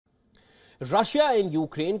Russia and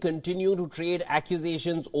Ukraine continue to trade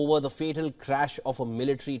accusations over the fatal crash of a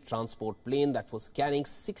military transport plane that was carrying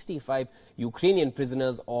 65 Ukrainian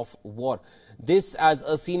prisoners of war. This as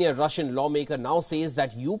a senior Russian lawmaker now says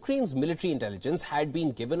that Ukraine's military intelligence had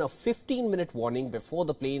been given a 15-minute warning before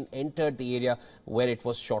the plane entered the area where it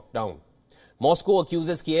was shot down. Moscow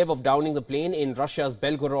accuses Kiev of downing the plane in Russia's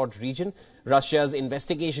Belgorod region. Russia's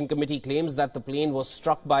investigation committee claims that the plane was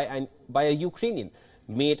struck by a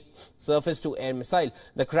Ukrainian-made surface-to-air missile.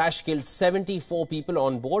 The crash killed 74 people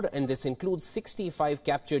on board, and this includes 65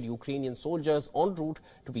 captured Ukrainian soldiers en route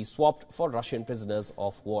to be swapped for Russian prisoners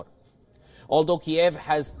of war. Although Kiev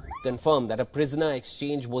has confirmed that a prisoner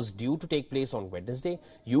exchange was due to take place on Wednesday,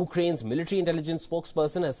 Ukraine's military intelligence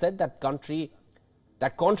spokesperson has said that contrary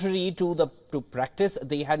to practice,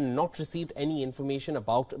 they had not received any information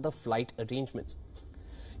about the flight arrangements.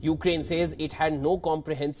 Ukraine says it had no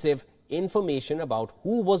comprehensive information about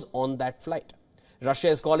who was on that flight. Russia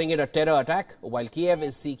is calling it a terror attack, while Kiev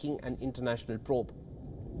is seeking an international probe.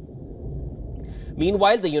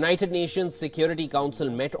 Meanwhile, the United Nations Security Council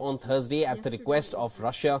met on Thursday at the request of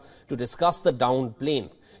Russia to discuss the downed plane.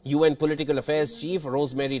 UN Political Affairs Chief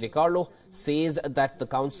Rosemary DiCarlo says that the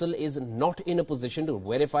Council is not in a position to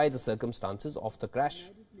verify the circumstances of the crash.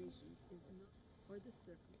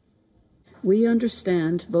 We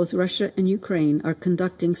understand both Russia and Ukraine are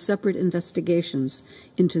conducting separate investigations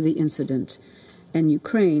into the incident, and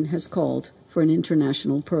Ukraine has called for an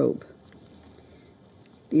international probe.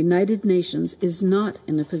 The United Nations is not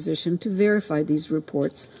in a position to verify these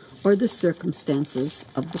reports or the circumstances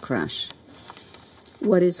of the crash.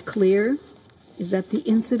 What is clear is that the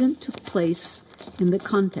incident took place in the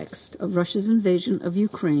context of Russia's invasion of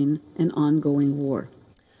Ukraine and ongoing war.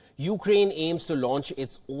 Ukraine aims to launch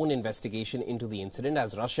its own investigation into the incident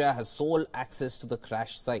as Russia has sole access to the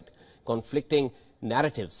crash site. Conflicting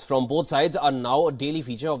narratives from both sides are now a daily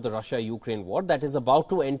feature of the Russia-Ukraine war that is about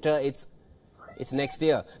to enter its next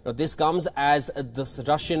year. Now, this comes as the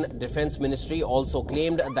Russian Defense Ministry also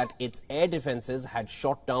claimed that its air defenses had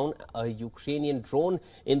shot down a Ukrainian drone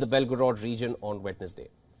in the Belgorod region on Wednesday.